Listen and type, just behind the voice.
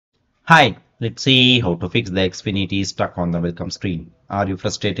Hi, let's see how to fix the Xfinity stuck on the welcome screen. Are you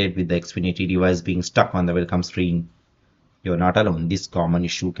frustrated with the Xfinity device being stuck on the welcome screen? You're not alone. This common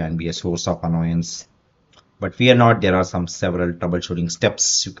issue can be a source of annoyance. But fear not, there are several troubleshooting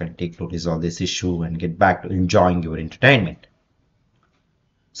steps you can take to resolve this issue and get back to enjoying your entertainment.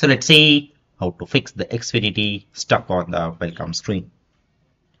 So let's see how to fix the Xfinity stuck on the welcome screen.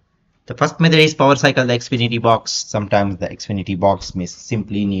 The first method is power cycle the Xfinity box. Sometimes the Xfinity box may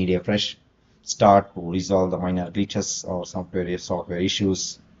simply need a fresh start to resolve the minor glitches or some various software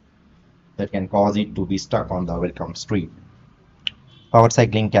issues that can cause it to be stuck on the welcome screen. Power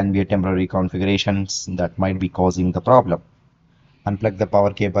cycling can be a temporary configuration that might be causing the problem. Unplug the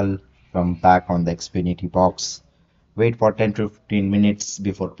power cable from back on the Xfinity box. Wait for 10 to 15 minutes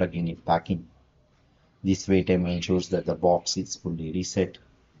before plugging it back in. This wait time ensures that the box is fully reset.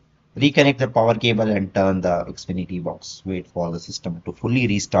 Reconnect the power cable and turn the Xfinity box. Wait for the system to fully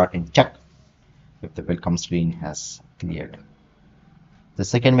restart and check if the welcome screen has cleared. The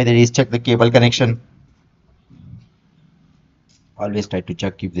second method is check the cable connection. Always try to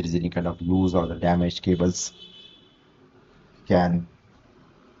check if there is any kind of loose or the damaged cables can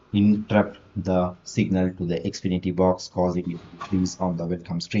interrupt the signal to the Xfinity box, causing it to freeze on the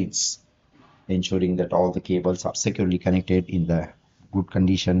welcome screens. Ensuring that all the cables are securely connected in the good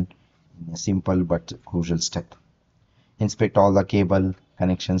condition, a simple but crucial step. Inspect all the cable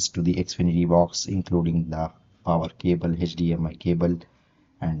connections to the Xfinity box, including the power cable, HDMI cable,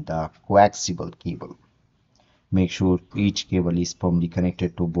 and the coaxial cable. Make sure each cable is firmly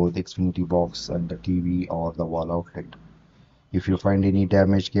connected to both Xfinity box and the TV or the wall outlet. If you find any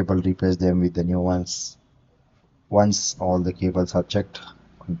damaged cable, replace them with the new ones. Once all the cables are checked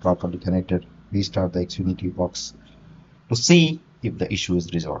and properly connected, restart the Xfinity box to see if the issue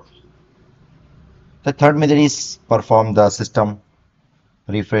is resolved. The third method is perform the system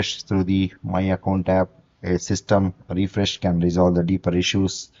refresh through the My Account app. A system refresh can resolve the deeper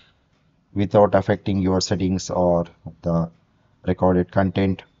issues without affecting your settings or the recorded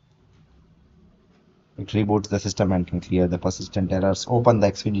content. It reboots the system and can clear the persistent errors. Open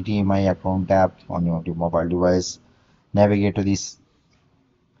the Xfinity My Account app on your mobile device. Navigate to this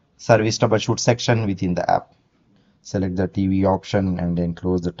service troubleshoot section within the app. Select the TV option and then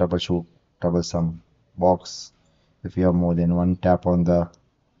close the troublesome box. If you have more than one, tap on the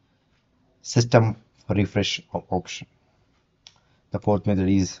system refresh option. The fourth method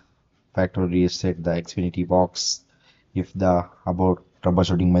is factory reset the Xfinity box. If the above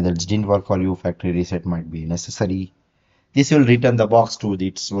troubleshooting methods didn't work for you, factory reset might be necessary. This will return the box to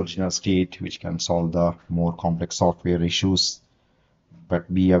its original state, which can solve the more complex software issues.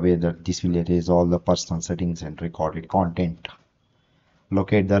 But be aware that this will erase all the personal settings and recorded content.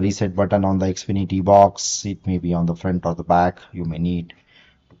 Locate the reset button on the Xfinity box. It may be on the front or the back. You may need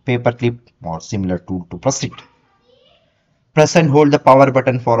paperclip or similar tool to proceed. Press and hold the power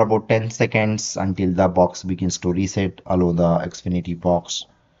button for about 10 seconds until the box begins to reset. Allow the Xfinity box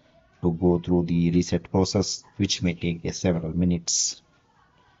to go through the reset process, which may take several minutes.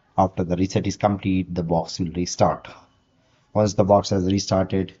 After the reset is complete, the box will restart. Once the box has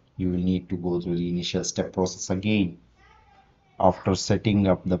restarted, you will need to go through the initial step process again. After setting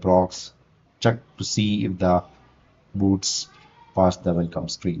up the box, check to see if the boots past the welcome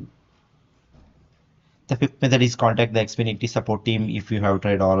screen. The fifth method is contact the Xfinity support team. If you have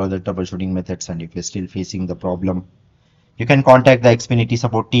tried all other troubleshooting methods and if you're still facing the problem, you can contact the Xfinity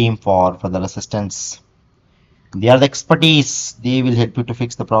support team for further assistance. They are the expertise. They will help you to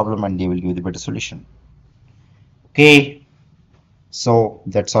fix the problem and they will give you the better solution. Okay, so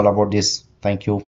that's all about this. Thank you.